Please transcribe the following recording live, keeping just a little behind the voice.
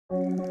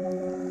Hello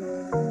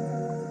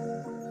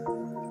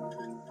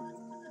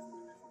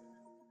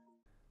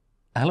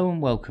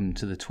and welcome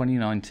to the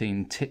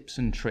 2019 Tips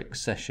and Tricks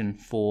session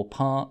for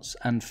parts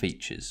and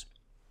features.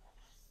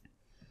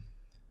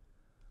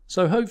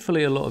 So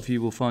hopefully a lot of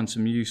you will find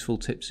some useful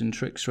tips and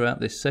tricks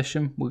throughout this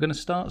session. We're going to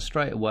start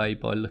straight away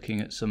by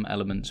looking at some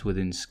elements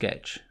within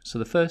Sketch. So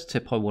the first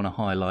tip I want to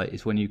highlight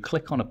is when you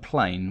click on a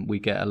plane, we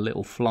get a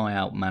little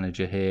flyout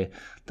manager here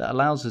that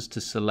allows us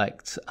to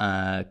select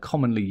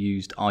commonly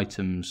used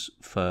items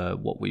for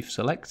what we've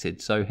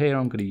selected. So here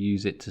I'm going to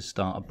use it to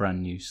start a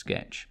brand new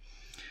sketch.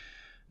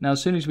 Now,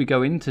 as soon as we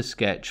go into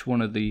Sketch,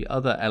 one of the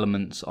other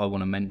elements I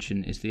want to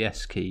mention is the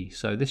S key.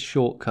 So this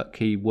shortcut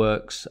key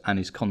works and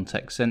is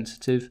context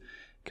sensitive,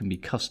 can be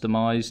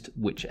customized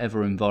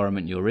whichever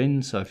environment you're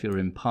in. So if you're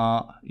in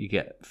part, you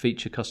get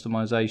feature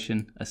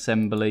customization,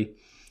 assembly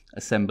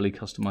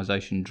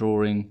customization,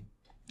 drawing,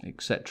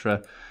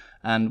 etc.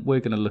 And we're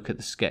going to look at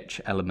the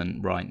Sketch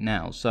element right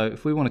now. So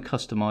if we want to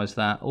customize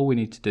that, all we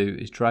need to do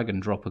is drag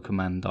and drop a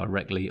command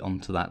directly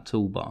onto that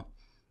toolbar.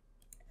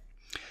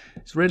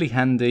 It's really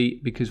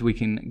handy because we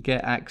can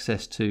get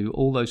access to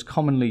all those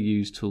commonly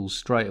used tools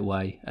straight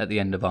away at the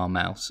end of our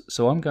mouse.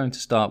 So I'm going to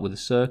start with a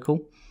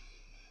circle,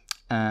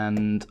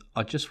 and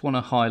I just want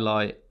to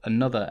highlight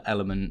another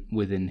element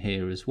within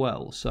here as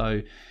well.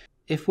 So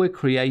if we're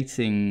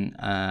creating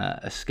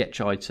a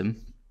sketch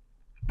item,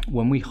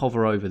 when we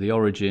hover over the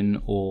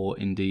origin or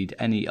indeed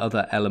any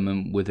other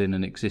element within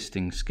an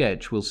existing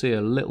sketch, we'll see a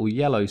little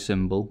yellow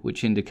symbol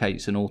which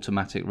indicates an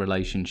automatic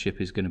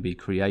relationship is going to be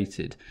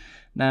created.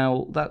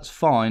 Now that's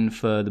fine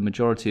for the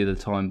majority of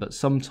the time, but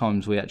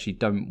sometimes we actually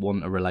don't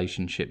want a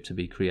relationship to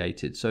be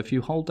created. So if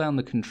you hold down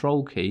the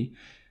control key,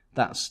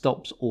 that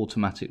stops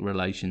automatic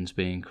relations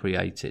being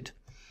created.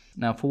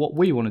 Now for what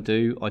we want to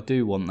do, I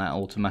do want that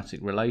automatic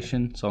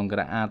relation, so I'm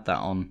going to add that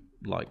on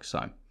like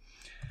so.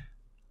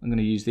 I'm going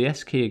to use the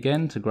S key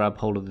again to grab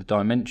hold of the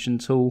dimension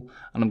tool,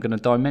 and I'm going to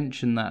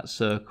dimension that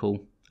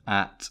circle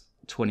at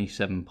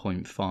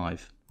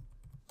 27.5.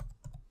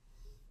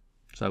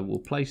 So we'll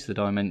place the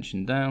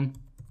dimension down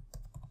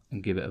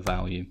and give it a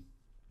value.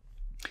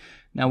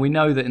 Now we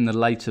know that in the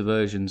later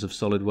versions of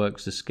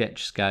SOLIDWORKS the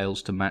sketch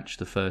scales to match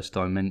the first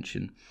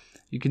dimension.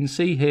 You can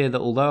see here that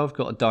although I've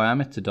got a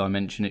diameter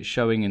dimension, it's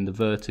showing in the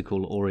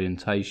vertical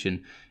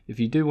orientation. If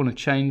you do want to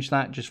change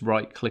that, just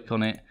right click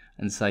on it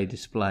and say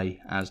display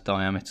as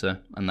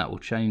diameter, and that will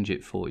change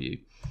it for you.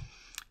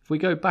 If we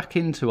go back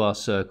into our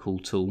circle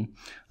tool,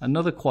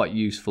 another quite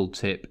useful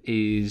tip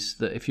is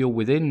that if you're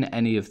within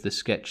any of the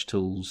sketch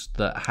tools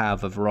that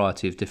have a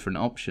variety of different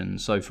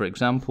options, so for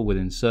example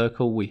within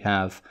circle we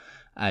have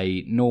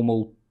a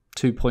normal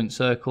 2-point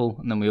circle,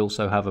 and then we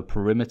also have a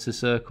perimeter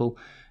circle.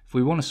 If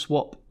we want to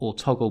swap or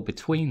toggle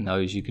between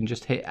those, you can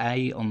just hit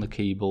A on the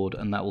keyboard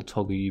and that will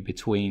toggle you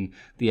between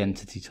the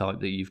entity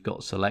type that you've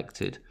got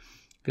selected.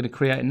 I'm going to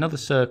create another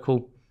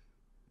circle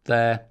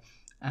there,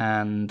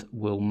 and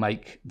we'll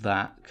make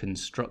that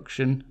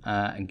construction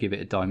and give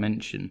it a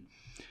dimension.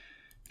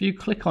 If you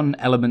click on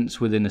elements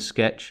within a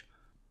sketch,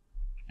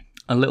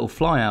 a little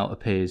flyout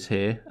appears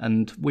here,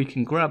 and we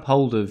can grab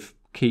hold of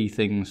key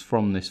things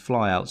from this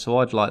flyout. So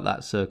I'd like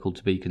that circle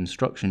to be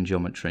construction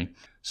geometry.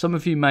 Some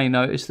of you may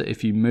notice that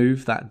if you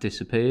move, that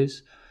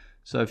disappears.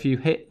 So if you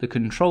hit the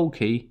control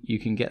key, you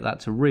can get that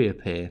to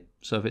reappear.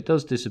 So if it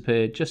does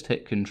disappear, just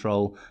hit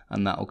control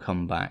and that will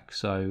come back.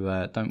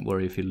 So don't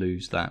worry if you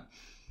lose that.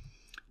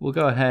 We'll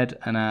go ahead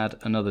and add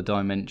another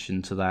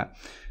dimension to that.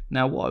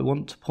 Now what I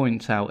want to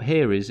point out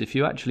here is if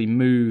you actually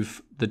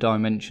move the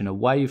dimension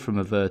away from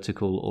a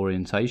vertical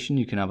orientation,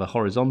 you can have a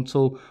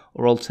horizontal,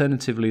 or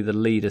alternatively the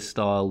leader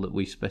style that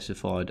we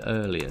specified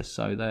earlier.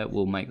 So there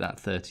we'll make that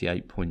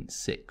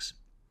 38.6.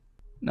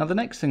 Now the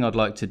next thing I'd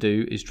like to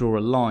do is draw a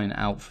line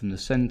out from the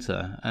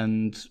center,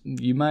 and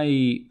you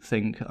may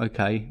think,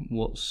 okay,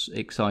 what's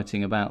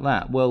exciting about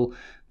that? Well,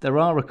 there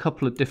are a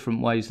couple of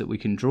different ways that we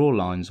can draw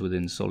lines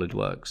within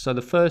SOLIDWORKS. So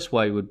the first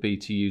way would be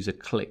to use a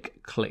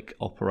click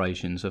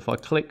operation. So if I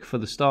click for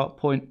the start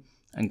point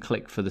and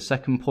click for the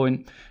second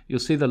point, you'll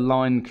see the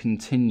line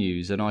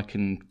continues and I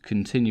can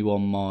continue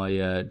on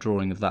my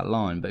drawing of that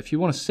line. But if you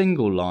want a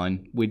single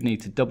line, we'd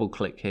need to double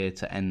click here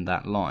to end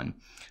that line.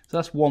 So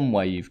that's one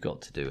way you've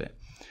got to do it.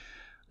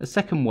 A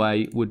second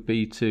way would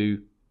be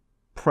to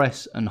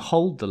press and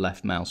hold the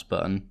left mouse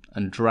button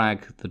and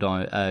drag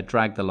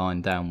the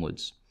line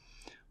downwards.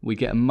 We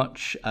get a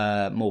much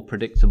more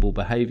predictable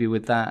behavior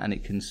with that, and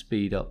it can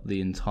speed up the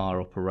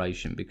entire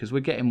operation because we're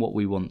getting what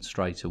we want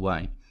straight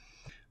away.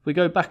 If we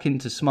go back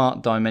into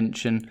Smart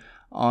Dimension,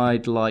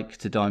 I'd like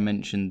to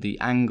dimension the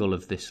angle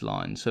of this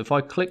line. So if I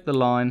click the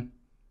line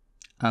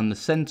and the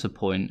center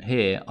point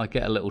here, I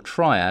get a little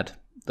triad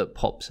that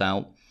pops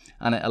out,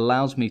 and it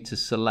allows me to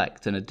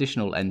select an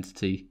additional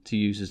entity to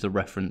use as the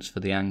reference for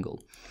the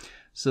angle.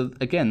 So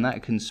again,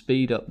 that can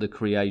speed up the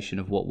creation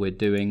of what we're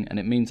doing, and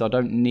it means I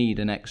don't need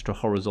an extra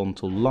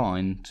horizontal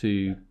line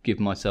to give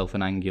myself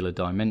an angular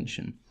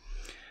dimension.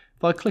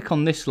 If I click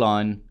on this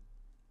line,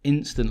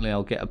 instantly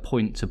I'll get a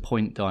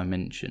point-to-point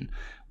dimension.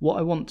 What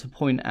I want to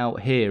point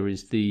out here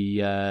is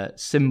the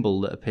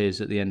symbol that appears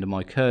at the end of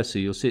my cursor.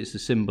 You'll see it's the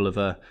symbol of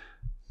a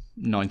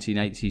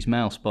 1980s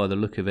mouse by the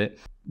look of it,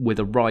 with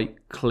a right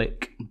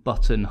click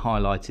button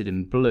highlighted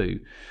in blue.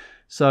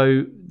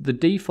 So the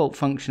default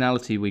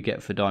functionality we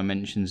get for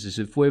dimensions is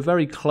if we're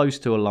very close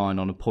to a line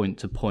on a point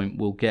to point,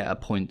 we'll get a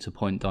point to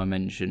point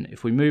dimension.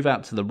 If we move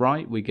out to the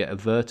right, we get a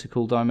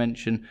vertical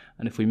dimension,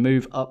 and if we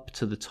move up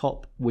to the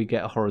top, we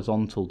get a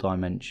horizontal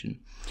dimension.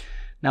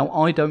 Now,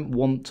 I don't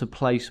want to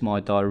place my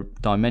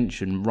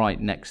dimension right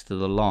next to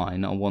the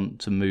line. I want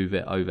to move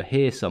it over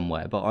here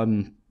somewhere, but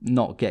I'm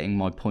not getting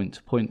my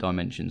point-to-point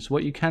dimension. So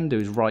what you can do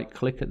is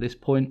right-click at this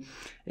point.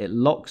 It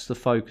locks the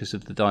focus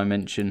of the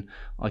dimension.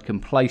 I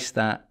can place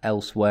that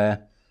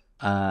elsewhere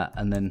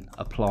and then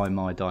apply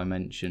my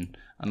dimension,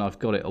 and I've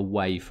got it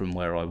away from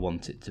where I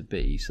want it to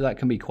be. So that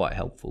can be quite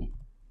helpful.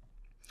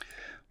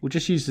 We'll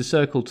just use the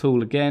circle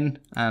tool again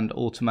and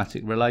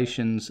automatic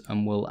relations,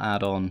 and we'll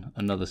add on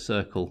another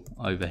circle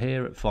over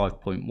here at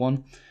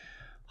 5.1.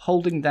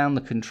 Holding down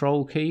the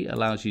control key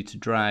allows you to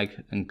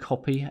drag and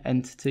copy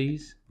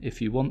entities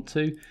if you want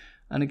to.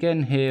 And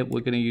again here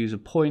we're going to use a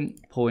point,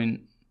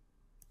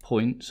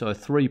 so a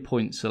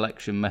 3-point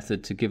selection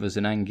method to give us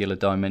an angular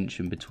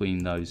dimension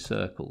between those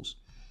circles.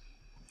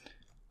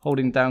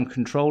 Holding down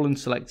control and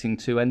selecting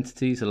two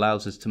entities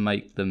allows us to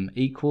make them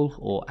equal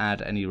or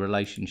add any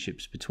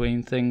relationships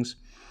between things.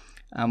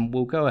 And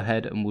we'll go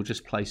ahead and we'll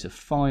just place a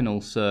final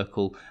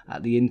circle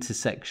at the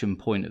intersection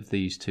point of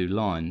these two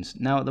lines.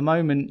 Now at the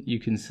moment you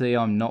can see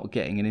I'm not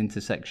getting an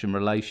intersection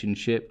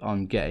relationship,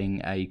 I'm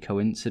getting a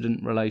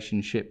coincident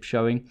relationship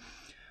showing.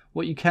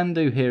 What you can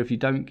do here, if you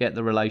don't get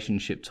the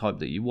relationship type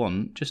that you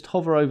want, just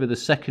hover over the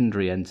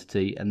secondary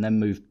entity and then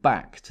move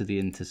back to the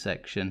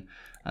intersection,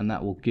 and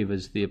that will give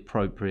us the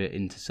appropriate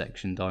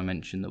intersection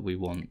dimension that we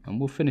want. And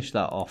we'll finish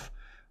that off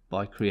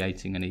by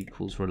creating an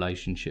equals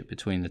relationship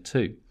between the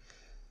two.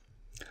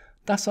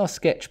 That's our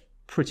sketch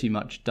pretty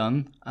much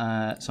done.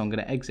 So I'm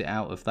going to exit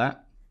out of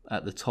that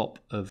at the top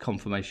of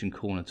confirmation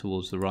corner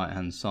towards the right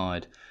hand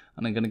side.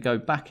 And I'm going to go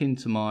back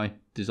into my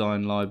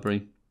design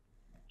library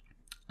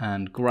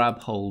and grab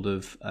hold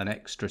of an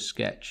extra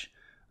sketch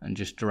and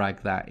just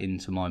drag that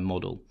into my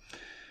model.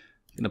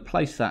 I'm going to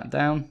place that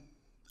down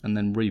and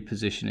then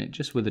reposition it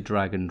just with a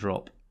drag and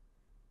drop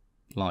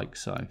like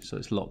so. So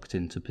it's locked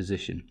into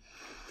position.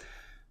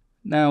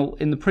 Now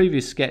in the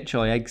previous sketch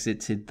I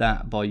exited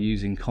that by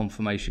using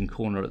confirmation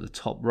corner at the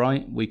top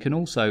right. We can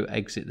also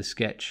exit the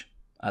sketch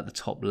at the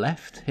top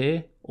left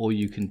here, or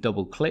you can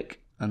double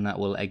click and that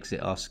will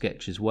exit our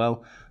sketch as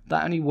well.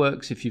 That only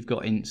works if you've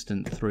got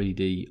instant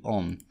 3D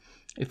on.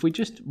 If we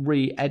just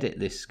re-edit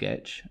this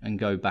sketch and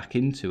go back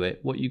into it,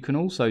 what you can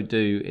also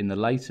do in the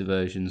later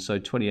versions, so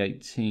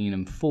 2018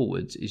 and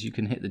forwards, is you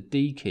can hit the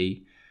D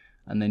key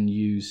and then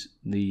use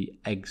the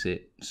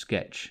exit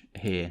sketch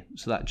here.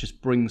 So that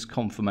just brings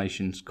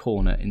confirmation's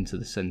corner into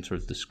the center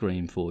of the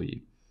screen for you.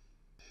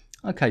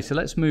 Okay, so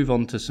let's move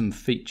on to some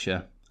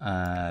feature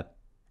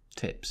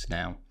tips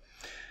now.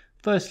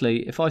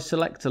 Firstly, if I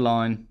select a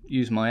line,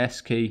 use my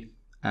S key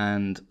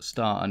and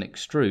start an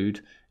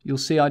extrude, you'll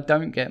see I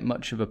don't get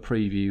much of a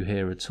preview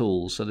here at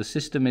all. So the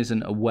system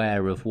isn't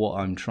aware of what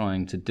I'm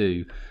trying to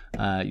do.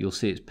 You'll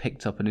see it's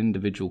picked up an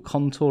individual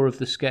contour of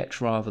the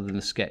sketch rather than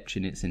the sketch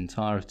in its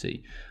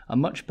entirety. A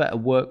much better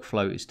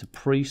workflow is to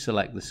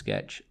pre-select the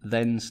sketch,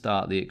 then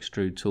start the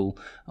extrude tool,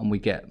 and we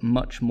get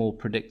much more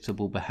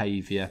predictable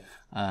behavior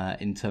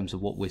in terms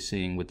of what we're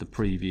seeing with the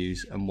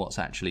previews and what's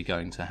actually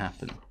going to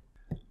happen.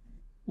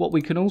 What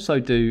we can also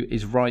do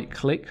is right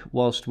click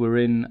whilst we're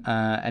in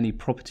any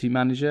property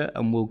manager,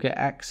 and we'll get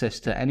access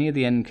to any of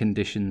the end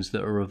conditions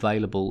that are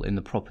available in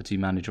the property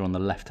manager on the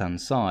left hand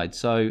side.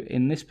 So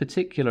in this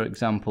particular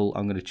example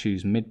I'm going to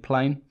choose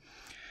midplane.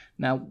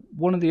 Now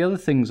one of the other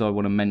things I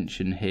want to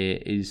mention here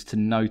is to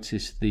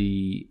notice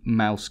the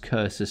mouse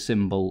cursor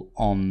symbol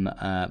on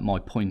my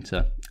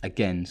pointer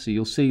again. So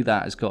you'll see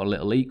that has got a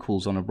little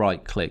equals on a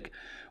right click.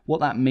 What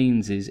that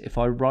means is if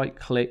I right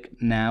click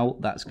now,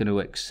 that's going to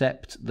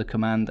accept the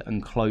command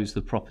and close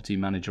the property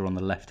manager on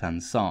the left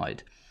hand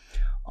side.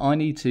 I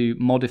need to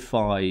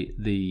modify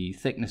the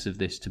thickness of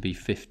this to be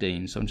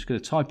 15. So I'm just going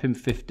to type in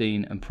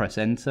 15 and press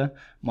enter.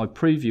 My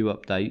preview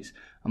updates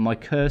and my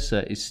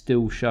cursor is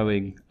still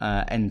showing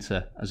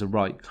enter as a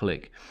right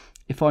click.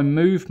 If I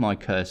move my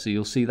cursor,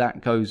 you'll see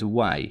that goes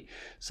away.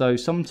 So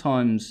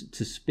sometimes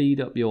to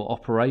speed up your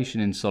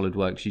operation in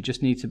SOLIDWORKS, you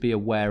just need to be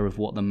aware of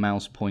what the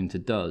mouse pointer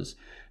does.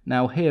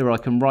 Now here I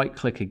can right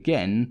click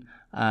again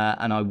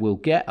and I will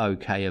get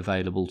OK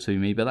available to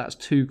me, but that's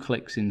 2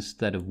 clicks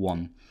instead of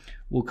 1.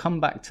 We'll come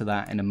back to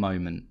that in a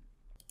moment.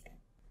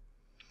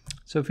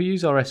 So if we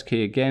use our S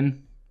key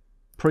again,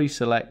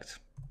 pre-select,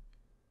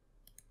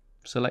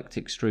 select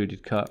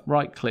extruded cut,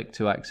 right click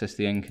to access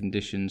the end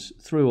conditions,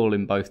 through all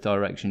in both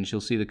directions. You'll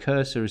see the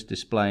cursor is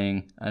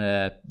displaying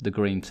the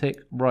green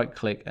tick, right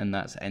click and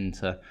that's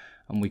enter,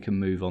 and we can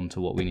move on to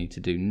what we need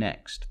to do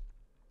next.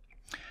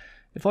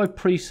 If I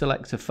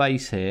pre-select a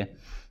face here,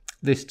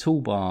 this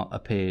toolbar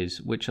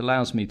appears, which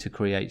allows me to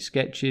create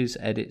sketches,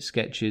 edit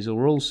sketches,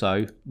 or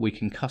also we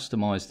can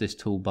customize this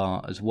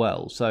toolbar as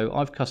well. So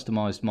I've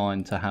customized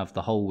mine to have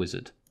the hole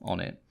wizard on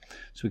it.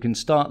 So we can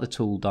start the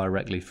tool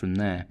directly from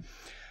there.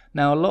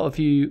 Now, a lot of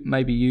you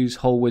maybe use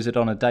hole wizard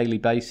on a daily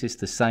basis,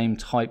 the same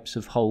types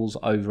of holes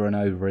over and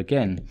over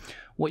again.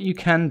 What you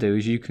can do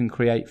is you can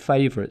create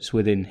favorites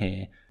within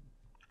here.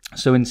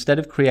 So instead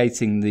of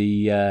creating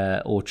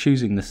the or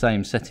choosing the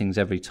same settings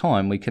every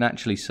time, we can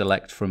actually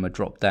select from a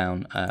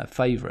drop-down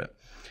favorite.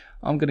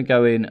 I'm going to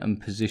go in and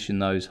position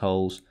those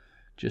holes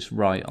just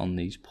right on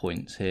these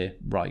points here.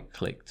 Right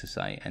click to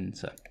say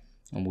enter,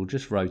 and we'll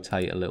just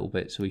rotate a little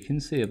bit so we can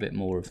see a bit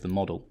more of the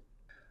model.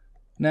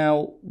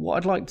 Now, what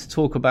I'd like to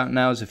talk about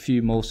now is a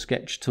few more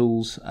sketch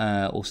tools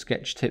or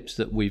sketch tips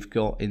that we've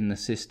got in the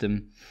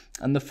system.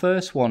 And the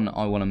first one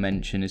I want to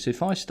mention is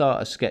if I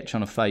start a sketch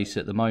on a face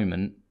at the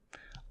moment,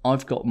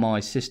 I've got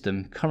my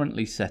system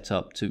currently set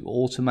up to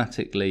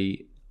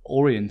automatically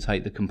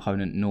orientate the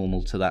component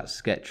normal to that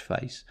sketch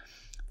face.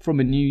 From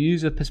a new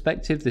user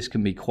perspective, this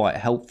can be quite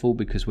helpful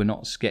because we're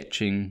not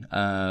sketching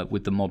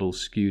with the model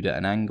skewed at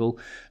an angle.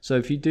 So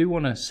if you do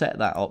want to set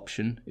that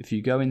option, if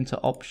you go into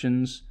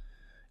options,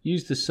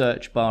 use the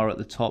search bar at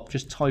the top,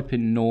 just type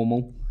in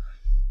normal,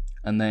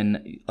 and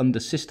then under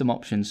system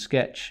options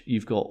sketch,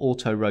 you've got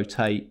auto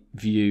rotate,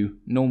 view,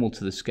 normal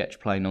to the sketch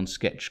plane on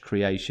sketch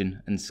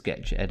creation, and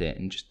sketch edit,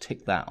 and just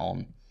tick that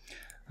on.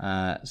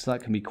 So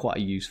that can be quite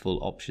a useful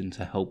option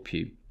to help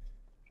you.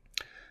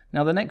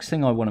 Now the next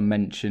thing I want to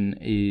mention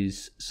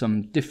is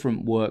some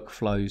different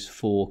workflows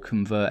for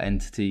convert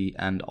entity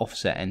and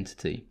offset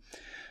entity.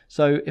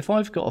 So if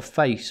I've got a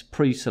face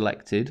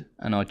pre-selected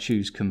and I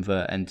choose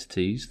convert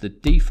entities, the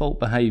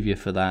default behavior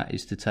for that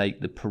is to take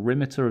the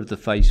perimeter of the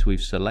face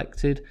we've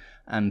selected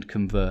and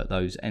convert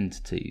those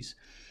entities.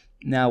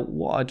 Now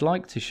what I'd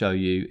like to show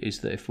you is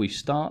that if we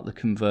start the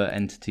convert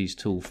entities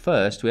tool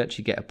first, we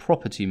actually get a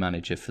property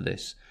manager for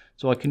this.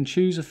 So I can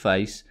choose a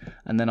face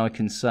and then I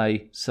can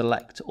say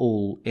select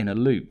all inner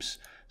loops.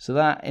 So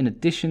that, in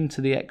addition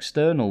to the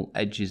external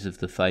edges of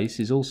the face,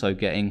 is also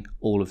getting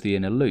all of the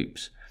inner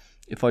loops.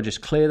 If I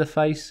just clear the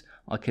face,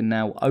 I can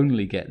now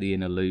only get the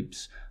inner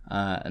loops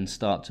and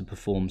start to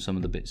perform some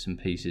of the bits and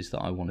pieces that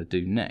I want to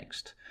do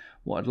next.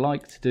 What I'd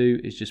like to do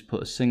is just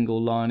put a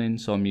single line in,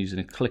 so I'm using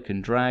a click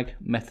and drag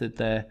method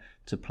there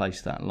to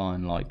place that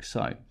line like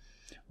so.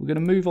 We're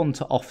going to move on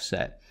to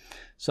offset.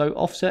 So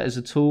offset as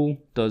a tool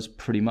does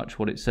pretty much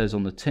what it says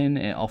on the tin.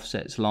 It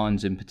offsets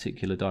lines in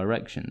particular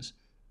directions.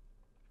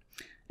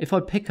 If I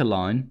pick a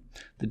line,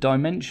 the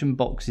dimension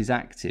box is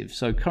active,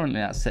 so currently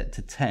that's set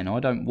to 10.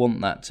 I don't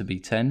want that to be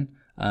 10.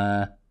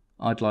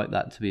 I'd like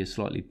that to be a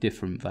slightly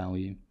different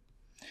value.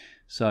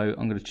 So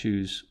I'm going to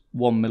choose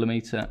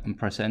 1mm and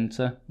press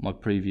enter. My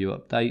preview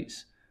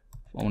updates.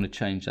 If I want to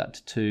change that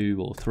to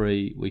 2 or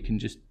 3, we can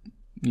just,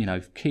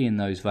 key in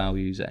those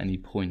values at any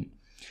point.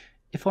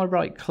 If I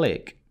right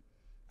click,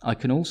 I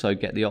can also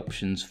get the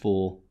options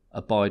for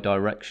a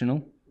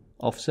bidirectional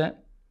offset.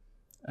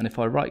 And if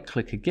I right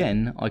click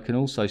again, I can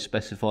also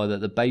specify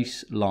that the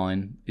base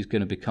line is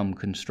going to become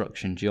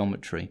construction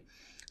geometry.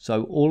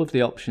 So all of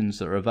the options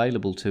that are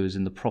available to us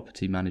in the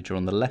property manager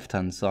on the left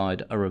hand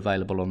side are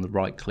available on the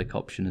right click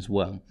option as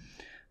well.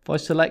 If I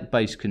select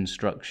base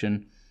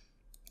construction,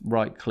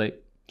 right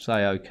click,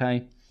 say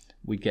OK,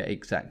 we get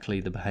exactly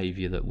the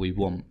behavior that we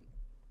want.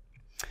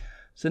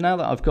 So now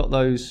that I've got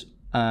those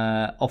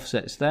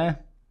offsets there,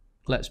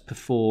 let's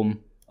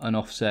perform an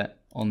offset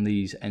on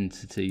these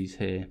entities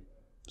here.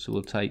 So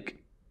we'll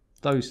take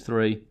those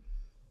three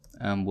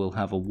and we'll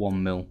have a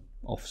 1mm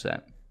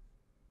offset.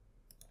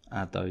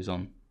 Add those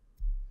on.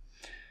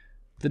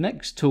 The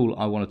next tool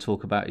I want to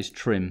talk about is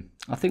trim.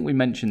 I think we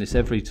mention this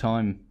every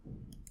time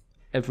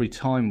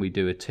we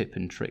do a tip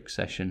and trick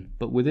session,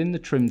 but within the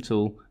trim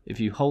tool, if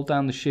you hold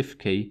down the shift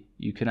key,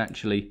 you can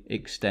actually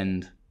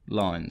extend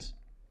lines.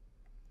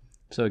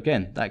 So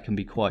again, that can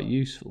be quite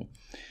useful.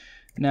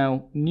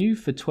 Now, new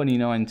for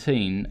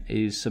 2019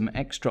 is some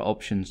extra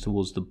options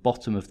towards the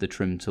bottom of the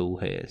trim tool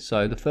here.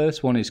 So the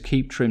first one is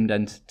keep trimmed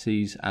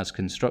entities as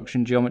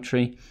construction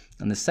geometry,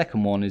 and the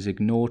second one is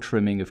ignore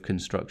trimming of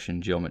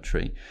construction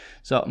geometry.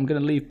 So I'm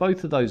going to leave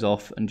both of those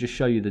off and just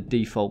show you the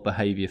default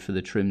behavior for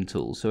the trim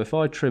tool. So if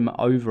I trim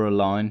over a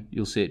line,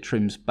 you'll see it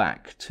trims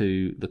back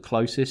to the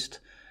closest,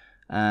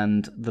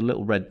 and the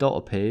little red dot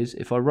appears.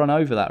 If I run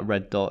over that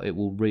red dot, it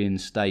will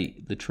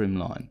reinstate the trim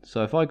line.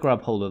 So if I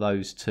grab hold of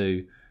those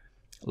two,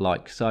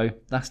 like so,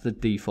 that's the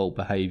default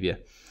behavior.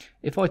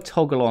 If I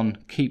toggle on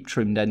keep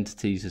trimmed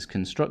entities as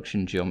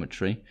construction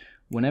geometry,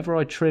 whenever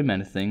I trim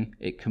anything,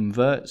 it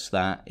converts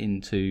that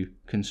into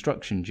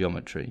construction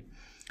geometry.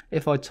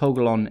 If I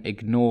toggle on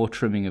ignore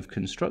trimming of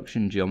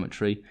construction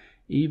geometry,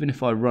 even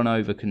if I run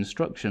over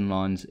construction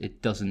lines,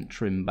 it doesn't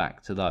trim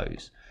back to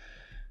those.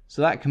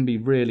 So that can be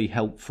really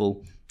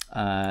helpful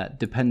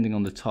depending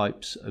on the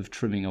types of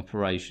trimming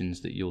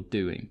operations that you're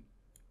doing.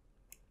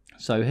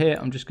 So here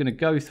I'm just going to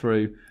go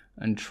through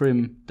and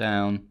trim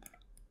down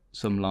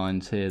some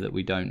lines here that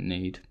we don't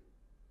need.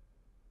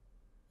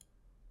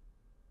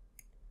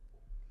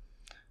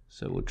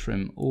 So we'll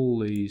trim all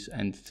these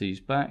entities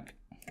back,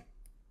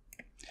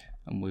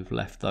 and we've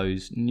left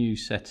those new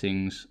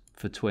settings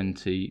for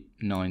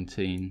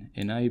 2019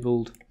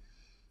 enabled.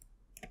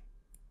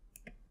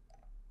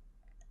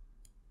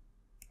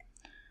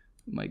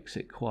 Makes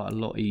it quite a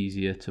lot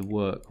easier to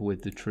work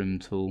with the trim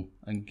tool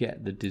and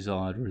get the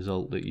desired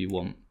result that you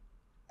want.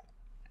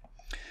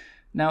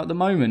 Now at the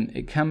moment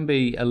it can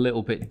be a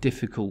little bit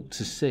difficult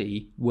to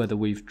see whether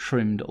we've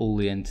trimmed all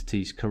the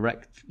entities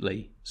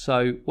correctly.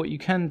 So what you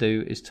can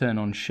do is turn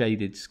on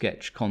shaded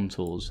sketch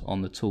contours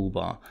on the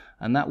toolbar,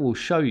 and that will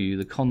show you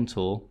the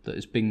contour that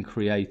has been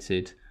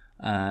created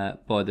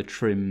by the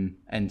trim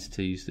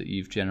entities that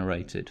you've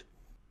generated.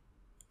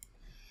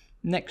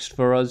 Next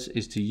for us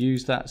is to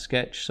use that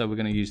sketch, so we're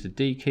going to use the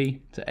D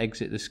key to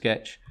exit the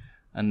sketch,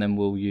 and then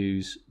we'll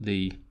use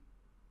the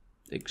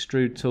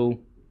extrude tool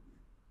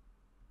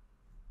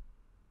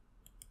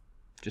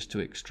just to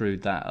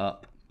extrude that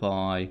up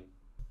by...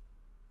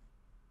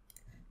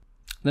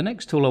 The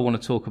next tool I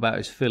want to talk about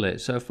is fillet.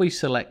 So if we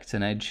select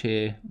an edge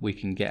here, we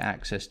can get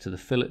access to the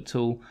fillet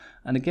tool,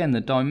 and again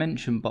the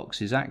dimension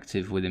box is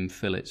active within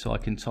fillet, so I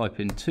can type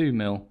in 2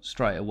 mil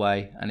straight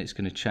away and it's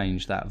going to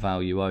change that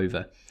value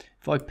over.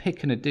 If I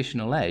pick an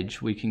additional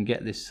edge, we can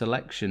get this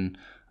selection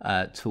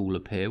tool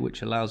appear,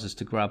 which allows us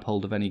to grab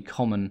hold of any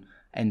common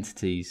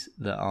entities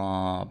that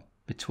are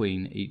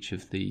between each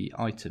of the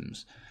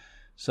items.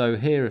 So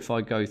here, if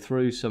I go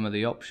through some of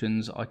the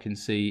options, I can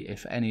see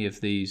if any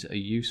of these are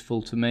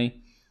useful to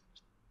me,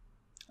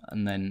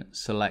 and then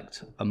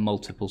select a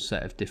multiple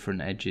set of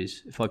different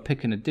edges. If I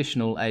pick an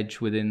additional edge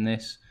within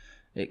this,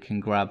 it can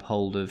grab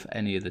hold of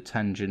any of the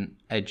tangent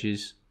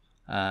edges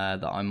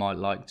that I might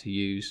like to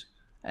use,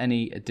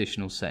 any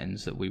additional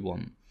settings that we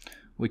want.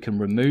 We can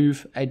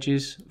remove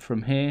edges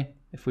from here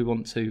if we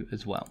want to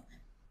as well.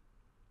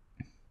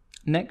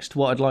 Next,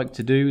 what I'd like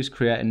to do is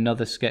create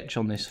another sketch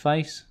on this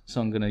face.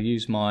 So I'm going to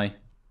use my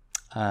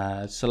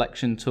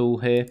selection tool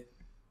here,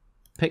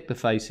 pick the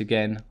face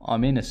again,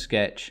 I'm in a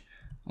sketch,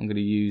 I'm going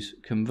to use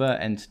convert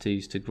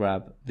entities to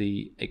grab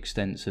the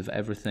extents of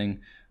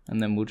everything,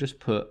 and then we'll just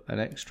put an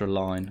extra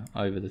line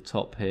over the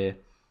top here,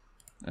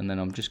 and then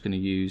I'm just going to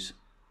use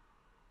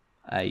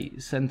a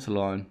center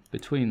line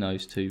between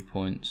those 2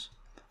 points,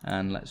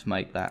 and let's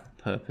make that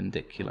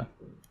perpendicular.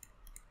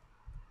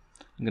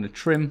 I'm going to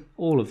trim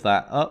all of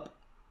that up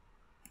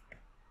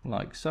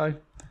like so,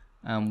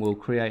 and we'll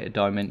create a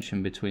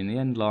dimension between the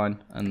end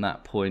line and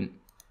that point.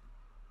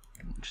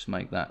 Just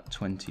make that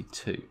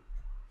 22.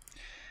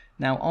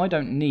 Now I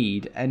don't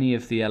need any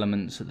of the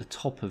elements at the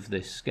top of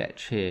this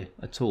sketch here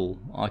at all.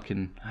 I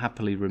can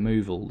happily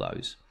remove all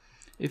those.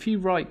 If you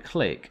right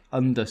click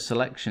under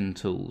selection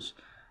tools,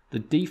 the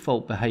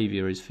default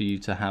behavior is for you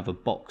to have a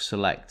box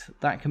select.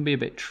 That can be a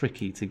bit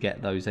tricky to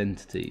get those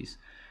entities.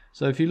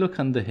 So if you look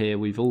under here,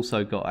 we've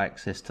also got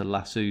access to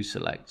lasso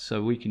select,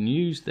 so we can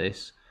use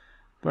this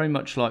very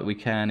much like we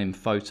can in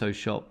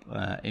Photoshop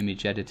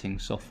image editing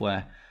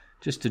software,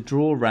 just to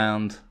draw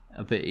around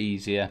a bit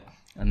easier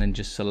and then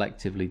just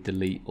selectively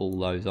delete all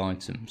those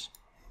items.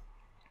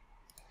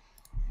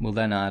 We'll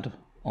then add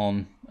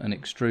on an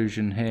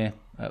extrusion here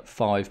at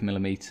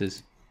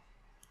 5mm,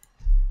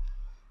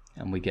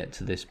 and we get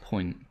to this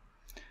point.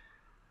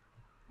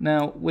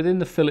 Now within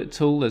the fillet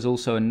tool there's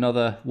also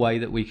another way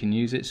that we can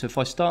use it. So if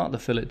I start the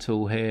fillet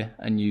tool here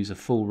and use a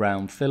full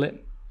round fillet,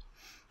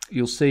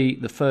 you'll see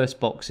the first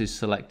box is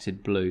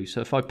selected blue.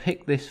 So if I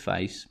pick this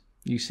face,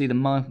 you see the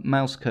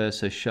mouse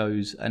cursor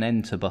shows an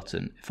enter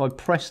button. If I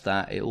press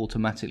that, it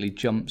automatically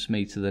jumps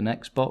me to the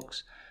next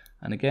box,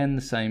 and again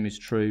the same is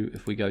true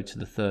if we go to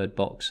the third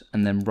box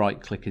and then right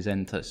click is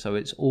enter. So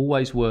it's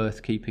always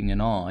worth keeping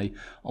an eye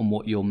on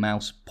what your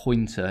mouse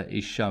pointer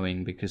is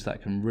showing, because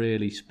that can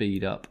really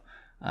speed up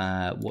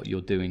what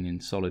you're doing in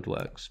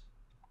SOLIDWORKS.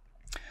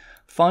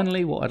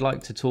 Finally, what I'd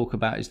like to talk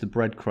about is the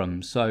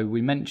breadcrumbs. So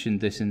we mentioned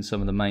this in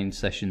some of the main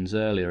sessions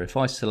earlier. If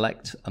I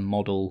select a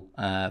model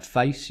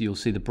face, you'll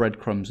see the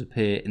breadcrumbs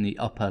appear in the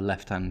upper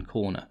left hand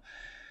corner.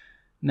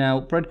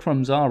 Now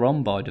breadcrumbs are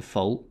on by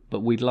default,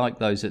 but we'd like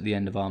those at the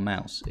end of our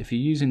mouse. If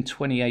you're using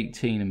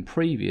 2018 and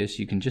previous,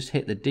 you can just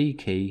hit the D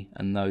key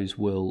and those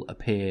will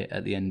appear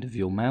at the end of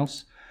your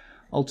mouse.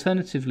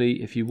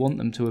 Alternatively, if you want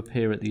them to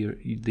appear at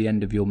the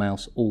end of your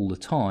mouse all the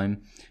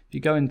time, if you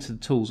go into the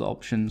tools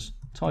options,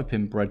 type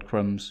in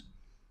breadcrumbs,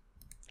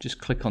 just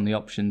click on the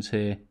options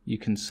here, you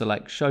can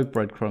select show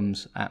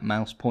breadcrumbs at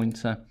mouse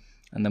pointer,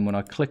 and then when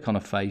I click on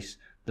a face,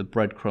 the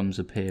breadcrumbs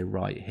appear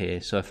right here.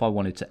 So if I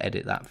wanted to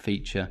edit that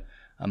feature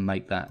and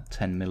make that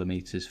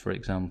 10mm, for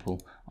example,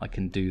 I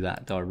can do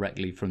that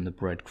directly from the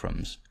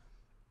breadcrumbs.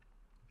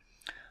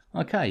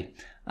 Okay,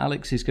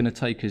 Alex is going to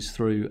take us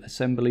through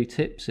assembly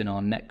tips in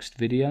our next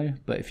video,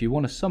 but if you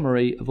want a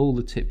summary of all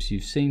the tips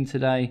you've seen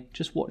today,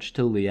 just watch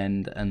till the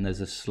end and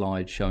there's a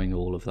slide showing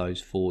all of those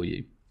for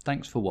you.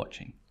 Thanks for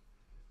watching.